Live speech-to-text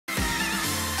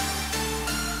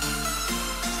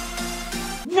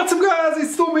What's up guys,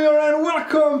 it's Tom here and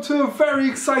welcome to a very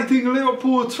exciting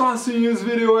Liverpool transfer news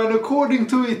video. And according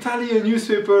to Italian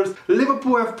newspapers,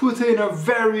 Liverpool have put in a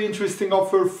very interesting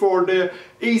offer for the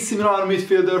AC Milan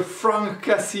midfielder Franck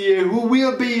Kessie, who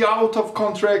will be out of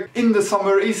contract in the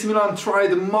summer. AC Milan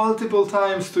tried multiple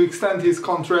times to extend his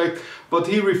contract, but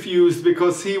he refused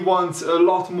because he wants a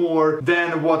lot more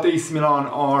than what AC Milan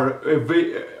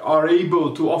are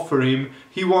able to offer him.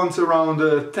 He wants around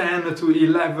 10 to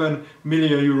 11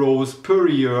 million euros per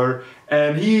year,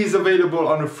 and he is available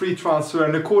on a free transfer.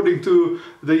 And according to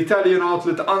the Italian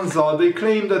outlet Ansa, they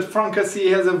claim that Franck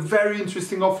Kessie has a very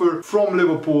interesting offer from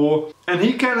Liverpool, and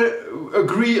he can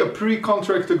agree a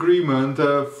pre-contract agreement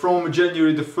from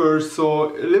January the 1st. So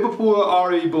Liverpool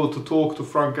are able to talk to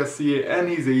Franck Kessie and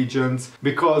his agents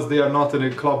because they are not in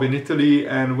a club in Italy,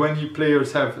 and when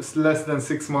players have less than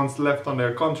 6 months left on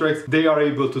their contracts, they are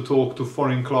able to talk to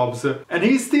foreign clubs. And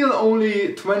he's still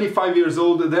only 25 years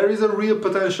old. There is a real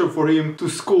potential for him to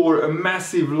score a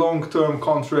massive long-term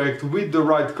contract with the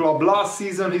right club. Last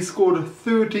season he scored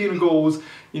 13 goals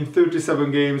in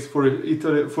 37 games for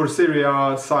Italy, for Serie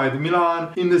A side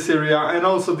Milan in the Serie A, and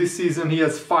also this season he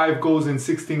has 5 goals in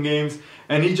 16 games,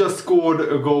 and he just scored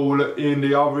a goal in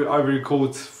the Ivory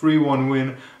Coast 3-1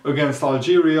 win against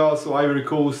Algeria. So Ivory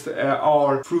Coast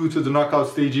are through to the knockout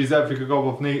stages, the Africa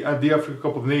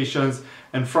Cup of Nations,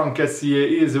 and Franck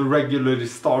Kessie is regularly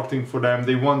starting for them.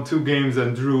 They won 2 games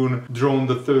and drawn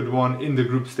the third one in the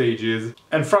group stages.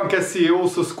 And Franck Kessie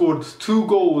also scored 2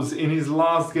 goals in his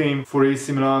last game for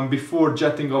AC Milan before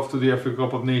jetting off to the Africa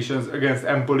Cup of Nations against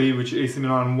Empoli, which AC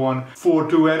Milan won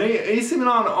 4-2. And AC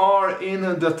Milan are in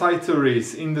the title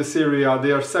race in the Serie A.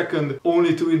 They are second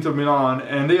only to Inter Milan,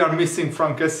 and they are missing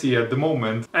Franck Kessie at the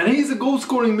moment. And he's a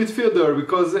goal-scoring midfielder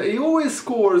because he always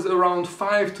scores around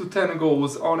 5 to 10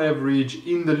 goals on average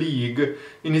in the league.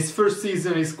 In his first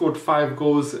season he scored 5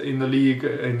 goals in the league.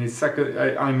 In his second,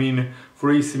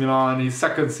 for AC Milan, his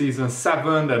second season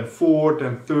 7 and 4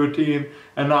 and 13,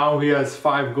 and now he has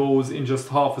 5 goals in just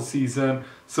half a season.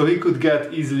 So he could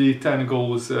get easily 10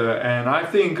 goals, and I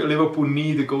think Liverpool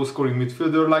need a goal-scoring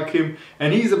midfielder like him,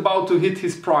 and he's about to hit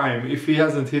his prime, if he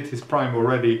hasn't hit his prime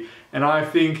already. And I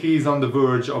think he's on the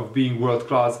verge of being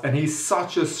world-class, and he's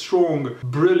such a strong,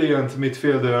 brilliant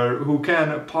midfielder who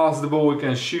can pass the ball, he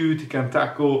can shoot, he can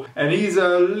tackle, and he's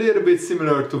a little bit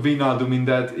similar to Wijnaldum in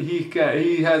that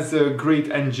he has a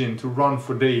great engine to run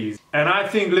for days. And I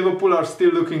think Liverpool are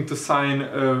still looking to sign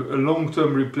a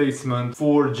long-term replacement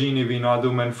for Gini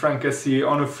Wijnaldum, and Franck Kessie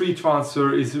on a free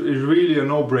transfer is really a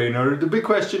no-brainer. The big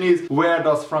question is, where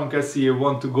does Franck Kessie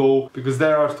want to go? Because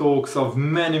there are talks of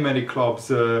many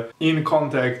clubs in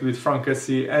contact with Franck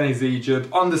Kessie and his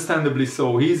agent, understandably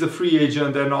so. He's a free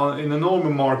agent, and in a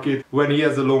normal market, when he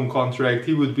has a long contract,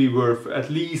 he would be worth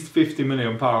at least 50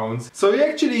 million pounds. So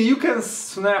you can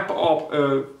snap up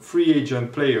a free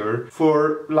agent player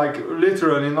for like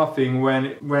literally nothing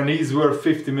when he's worth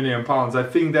 50 million pounds. I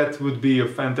think that would be a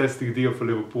fantastic deal for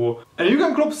Liverpool. And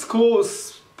Jurgen Klopp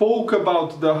spoke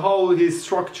about how he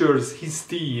structures his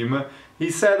team. He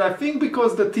said, I think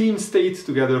because the team stayed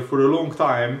together for a long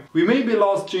time, we maybe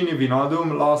lost Gini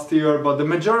Wijnaldum last year, but the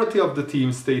majority of the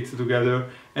team stayed together,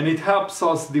 and it helps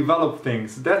us develop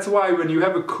things. That's why when you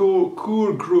have a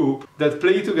cool group that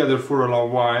play together for a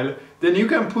long while, then you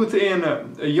can put in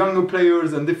younger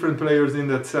players and different players in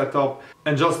that setup.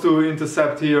 And just to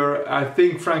intercept here, I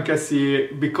think Franck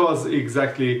Kessie, because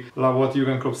exactly like what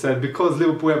Jurgen Klopp said, because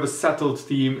Liverpool have a settled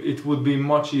team, it would be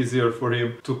much easier for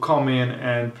him to come in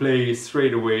and play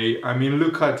straight away. I mean,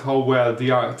 look at how well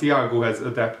Thiago has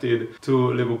adapted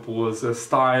to Liverpool's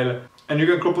style. And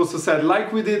Jurgen Klopp also said,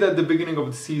 like we did at the beginning of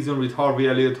the season with Harvey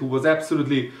Elliott, who was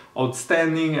absolutely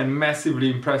outstanding and massively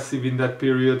impressive in that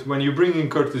period. When you bring in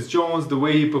Curtis Jones, the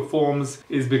way he performs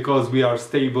is because we are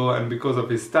stable and because of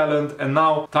his talent. And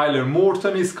now Tyler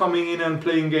Morton is coming in and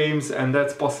playing games, and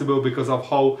that's possible because of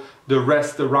how the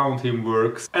rest around him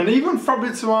works. And even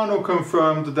Fabrizio Romano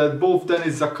confirmed that both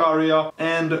Denis Zakaria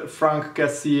and Franck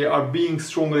Kessie are being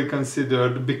strongly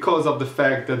considered because of the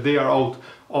fact that they are out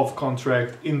of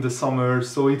contract in the summer.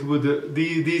 So it would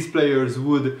these players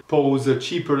would pose a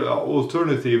cheaper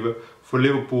alternative for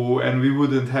Liverpool, and we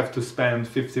wouldn't have to spend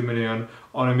 50 million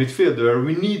on a midfielder.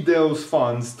 We need those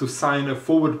funds to sign a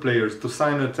forward players, to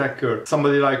sign an attacker,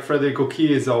 somebody like Federico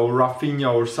Chiesa or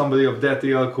Rafinha, or somebody of that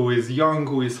ilk who is young,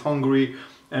 who is hungry,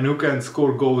 and who can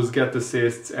score goals, get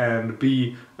assists, and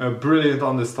be a brilliant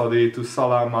understudy to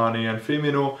Salah, Mane and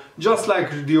Firmino, just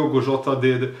like Diogo Jota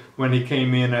did when he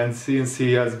came in. And since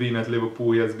he has been at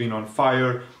Liverpool, he has been on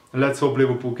fire. Let's hope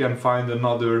Liverpool can find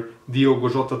another Diogo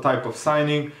Jota type of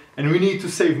signing. And we need to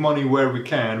save money where we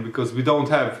can, because we don't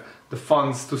have the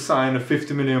funds to sign a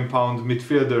 £50 million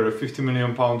midfielder, a £50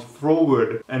 million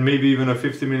forward, and maybe even a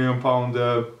 £50 million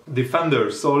defender.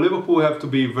 So Liverpool have to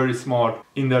be very smart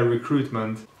in their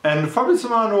recruitment. And Fabrizio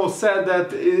Romano said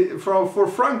that for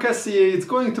Franck Kessie it's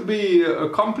going to be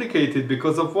complicated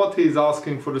because of what he's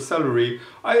asking for the salary.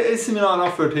 AC Milan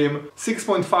offered him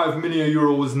 6.5 million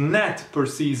euros net per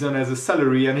season as a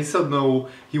salary, and he said no,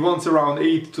 he wants around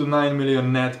 8 to 9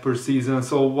 million net per season.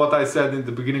 So what I said in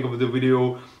the beginning of the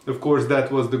video, of course,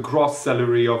 that was the gross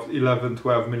salary of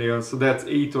 11-12 million, so that's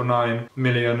 8 or 9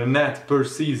 million net per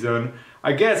season.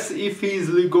 I guess if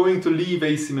he's going to leave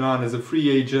AC Milan as a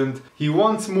free agent, he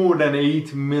wants more than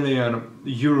 8 million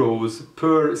euros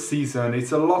per season.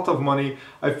 It's a lot of money.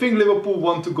 I think Liverpool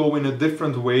want to go in a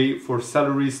different way for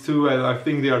salaries too, and I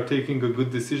think they are taking a good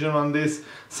decision on this.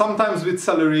 Sometimes with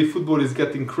salary, football is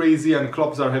getting crazy and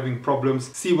clubs are having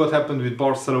problems. See what happened with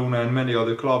Barcelona and many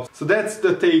other clubs. So that's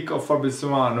the take of Fabrizio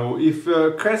Romano. If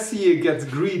Kessie gets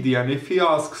greedy and if he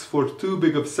asks for too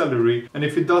big of salary, and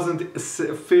if it doesn't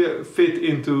fit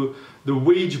into the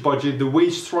wage budget, the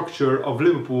wage structure of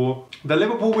Liverpool, then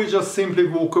Liverpool will just simply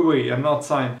walk away and not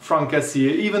sign Franck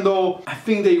Kessie, even though I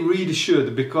think they really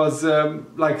should, because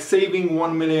like saving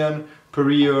 1 million per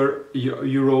year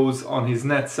euros on his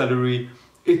net salary,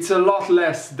 it's a lot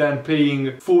less than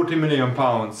paying 40 million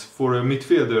pounds for a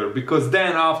midfielder, because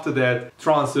then after that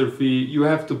transfer fee you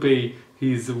have to pay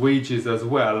his wages as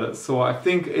well. So I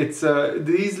think it's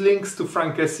these links to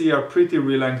Franck Kessie are pretty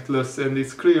relentless, and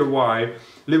it's clear why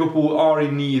Liverpool are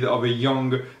in need of a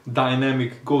young,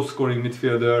 dynamic, goal-scoring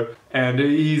midfielder, and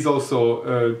he's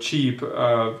also cheap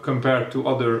compared to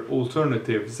other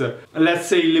alternatives. Let's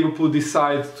say Liverpool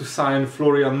decides to sign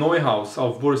Florian Neuhaus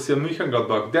of Borussia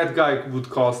Mönchengladbach. That guy would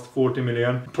cost 40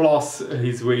 million plus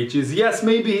his wages. Yes,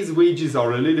 maybe his wages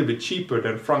are a little bit cheaper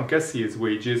than Franck Kessie's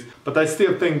wages, but I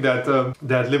still think that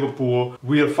that Liverpool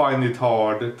will find it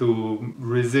hard to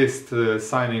resist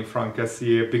signing Franck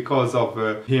Kessie because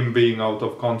of him being out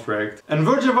of contract. And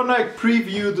Virgil van Dijk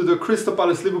previewed the Crystal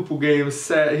Palace Liverpool game.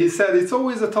 He said it's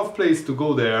always a tough place to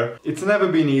go there. It's never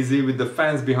been easy with the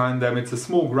fans behind them. It's a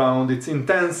small ground, it's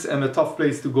intense and a tough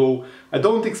place to go. I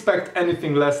don't expect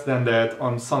anything less than that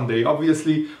on Sunday.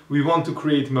 Obviously, we want to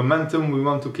create momentum, we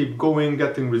want to keep going,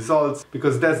 getting results,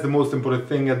 because that's the most important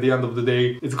thing at the end of the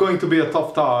day. It's going to be a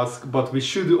tough task, but we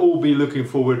should all be looking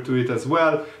forward to it as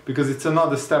well, because it's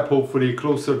another step hopefully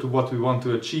closer to what we want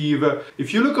to achieve.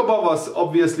 If you look above us,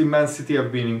 obviously Man City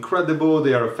have been incredible,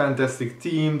 they are a fantastic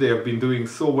team, they have been doing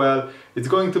so well. It's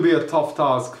going to be a tough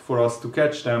task for us to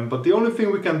catch them, but the only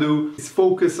thing we can do is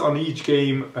focus on each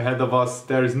game ahead of us.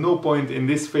 There is no point in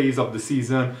this phase of the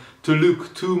season to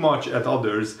look too much at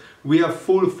others. We have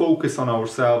full focus on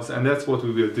ourselves, and that's what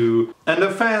we will do. And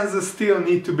the fans still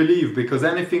need to believe, because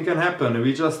anything can happen.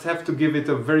 We just have to give it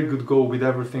a very good go with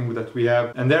everything that we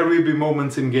have. And there will be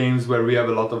moments in games where we have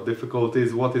a lot of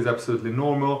difficulties, what is absolutely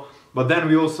normal. But then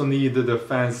we also need the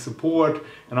fans' support,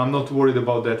 and I'm not worried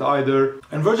about that either.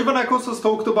 And Virgil van Dijk also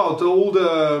talked about all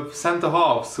the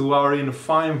centre-halves who are in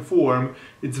fine form.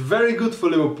 It's very good for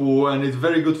Liverpool, and it's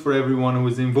very good for everyone who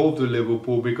is involved with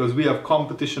Liverpool, because we have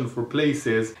competition for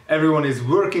places. Everyone is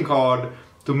working hard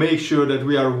to make sure that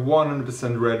we are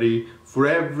 100% ready for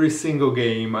every single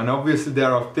game. And obviously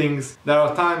there are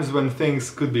times when things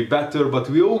could be better, but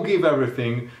we all give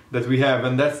everything that we have,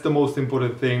 and that's the most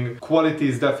important thing. Quality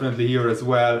is definitely here as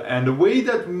well, and the way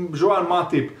that Joan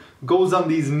Matip goes on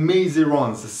these mazy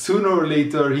runs, sooner or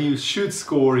later he should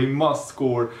score, he must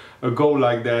score a goal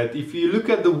like that. If you look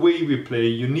at the way we play,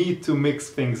 you need to mix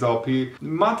things up.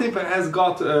 Matip has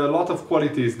got a lot of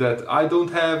qualities that I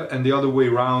don't have, and the other way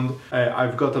around.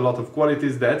 I've got a lot of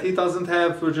qualities that he doesn't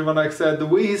have. Virgil van Dijk said the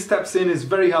way he steps in is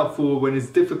very helpful when it's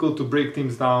difficult to break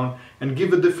teams down and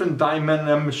give a different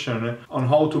dimension on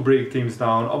how to break teams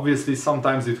down. Obviously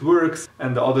sometimes it works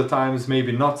and the other times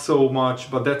maybe not so much,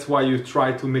 but that's why you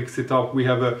try to mix it up. We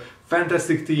have a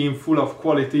fantastic team full of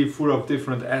quality, full of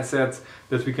different assets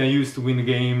that we can use to win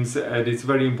games, and it's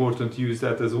very important to use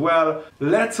that as well.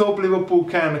 Let's hope Liverpool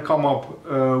can come up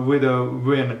with a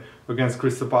win against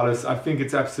Crystal Palace. I think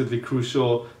it's absolutely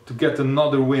crucial to get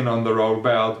another win under our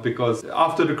belt, because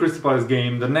after the Crystal Palace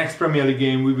game, the next Premier League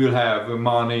game, we will have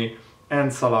Mane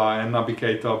and Salah and Naby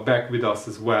Keita back with us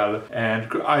as well,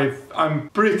 and I'm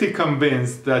pretty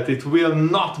convinced that it will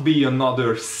not be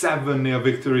another 7-0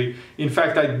 victory. In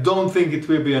fact, I don't think it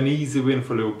will be an easy win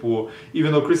for Liverpool,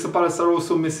 even though Crystal Palace are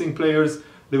also missing players.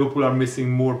 Liverpool are missing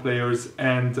more players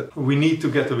and we need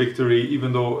to get a victory,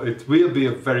 even though it will be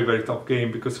a very, very tough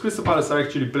game, because Crystal Palace are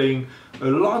actually playing a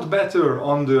lot better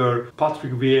under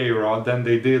Patrick Vieira than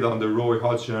they did under Roy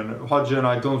Hodgson. Hodgson,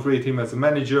 I don't rate him as a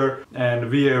manager,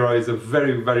 and Vieira is a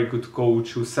very, very good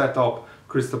coach who set up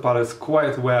Crystal Palace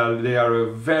quite well. They are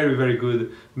a very, very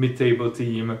good mid-table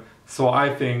team. So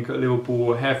I think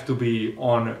Liverpool have to be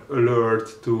on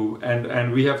alert to,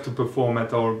 and we have to perform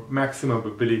at our maximum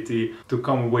ability to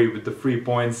come away with the 3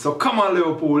 points. So come on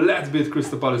Liverpool, let's beat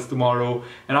Crystal Palace tomorrow,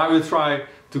 and I will try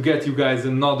to get you guys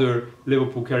another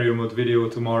Liverpool career mode video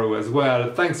tomorrow as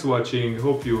well. Thanks for watching,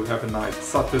 hope you have a nice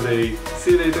Saturday.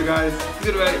 See you later guys,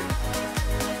 goodbye.